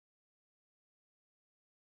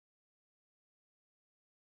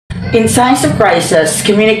In times of crisis,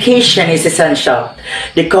 communication is essential.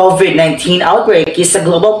 The COVID-19 outbreak is a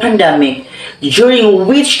global pandemic during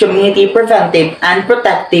which community preventive and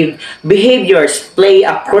protective behaviors play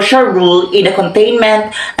a crucial role in the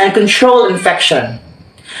containment and control infection.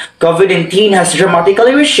 COVID-19 has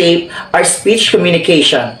dramatically reshaped our speech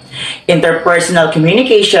communication. Interpersonal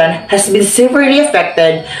communication has been severely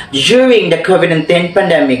affected during the COVID-19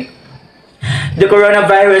 pandemic. The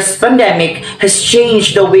coronavirus pandemic has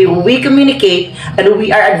changed the way we communicate, and we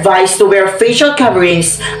are advised to wear facial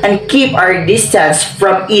coverings and keep our distance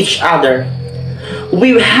from each other.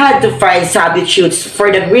 We've had to find substitutes for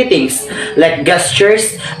the greetings, like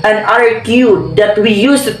gestures and other cues that we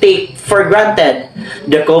used to take for granted.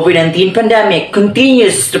 The COVID-19 pandemic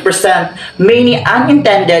continues to present many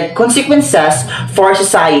unintended consequences for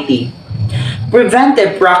society.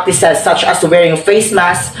 Preventive practices such as wearing face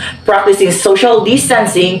masks, practicing social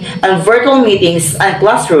distancing, and virtual meetings and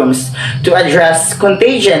classrooms to address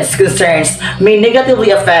contagious concerns may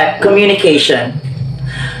negatively affect communication.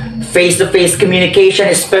 Face-to-face communication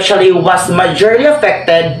especially was majorly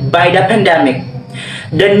affected by the pandemic.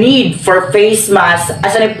 The need for face masks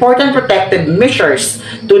as an important protective measures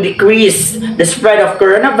to decrease the spread of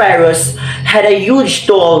coronavirus had a huge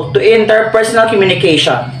toll to interpersonal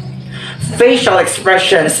communication. Facial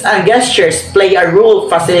expressions and gestures play a role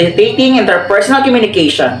facilitating interpersonal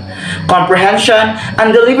communication, comprehension,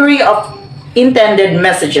 and delivery of intended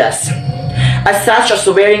messages. As such as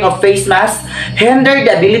wearing of face masks hinder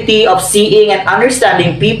the ability of seeing and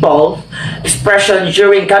understanding people, expression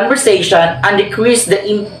during conversation, and decrease the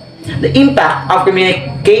impact of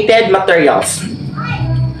communicated materials.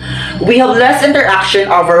 We have less interaction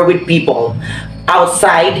over with people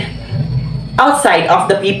outside of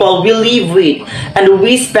the people we live with, and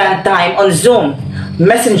we spend time on Zoom,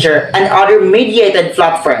 Messenger, and other mediated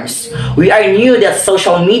platforms. We are new that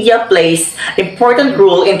social media plays an important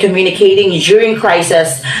role in communicating during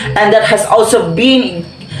crisis, and that has also been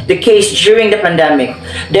the case during the pandemic.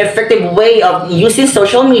 The effective way of using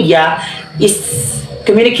social media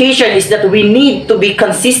communication is that we need to be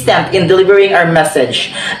consistent in delivering our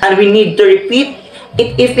message, and we need to repeat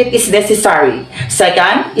it if it is necessary.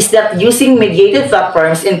 Second is that using mediated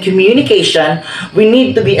platforms in communication, we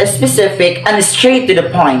need to be specific and straight to the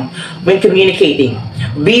point when communicating.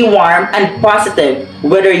 Be warm and positive,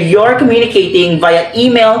 whether you're communicating via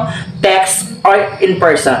email, text, or in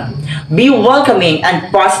person. Be welcoming and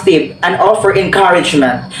positive and offer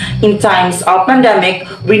encouragement. In times of pandemic,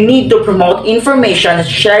 we need to promote information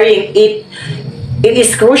sharing. It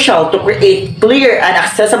is crucial to create clear and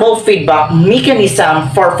accessible feedback mechanism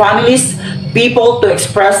for families, people to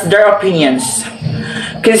express their opinions,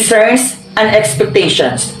 concerns, and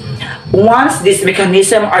expectations. Once these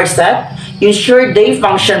mechanisms are set, ensure they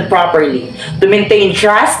function properly. To maintain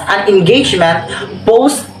trust and engagement,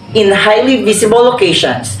 post in highly visible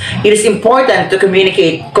locations. It is important to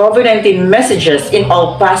communicate COVID-19 messages in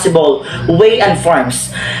all possible ways and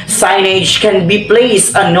forms. Signage can be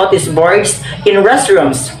placed on notice boards in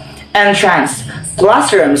restrooms, entrance,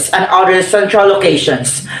 classrooms, and other central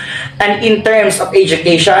locations. And in terms of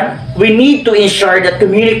education, we need to ensure that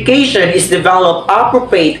communication is developed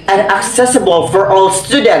appropriate and accessible for all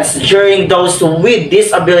students during those with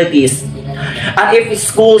disabilities. And if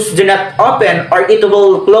schools do not open or it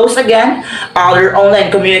will close again, other online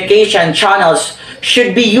communication channels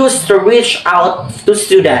should be used to reach out to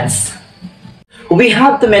students. We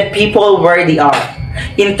have to meet people where they are.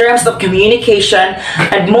 In terms of communication,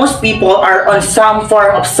 and most people are on some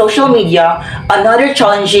form of social media, another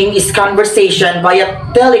challenging is conversation via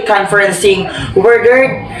teleconferencing, where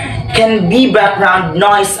there can be background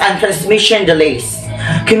noise and transmission delays.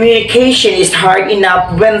 Communication is hard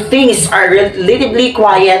enough when things are relatively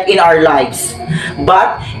quiet in our lives.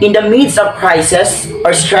 But in the midst of crisis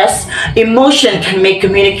or stress, emotion can make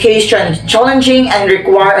communication challenging and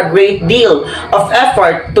require a great deal of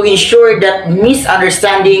effort to ensure that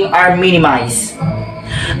misunderstandings are minimized.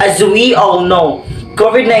 As we all know,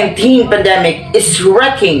 COVID-19 pandemic is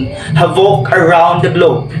wreaking havoc around the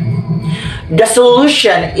globe. The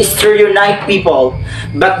solution is to unite people,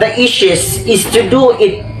 but the issue is to do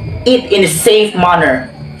it in a safe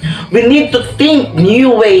manner. We need to think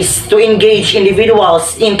new ways to engage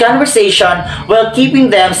individuals in conversation while keeping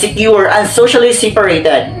them secure and socially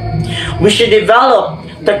separated. We should develop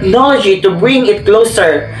technology to bring it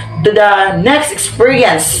closer to the next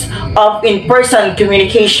experience of in-person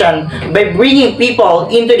communication by bringing people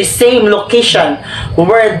into the same location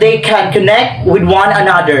where they can connect with one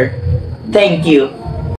another. Thank you.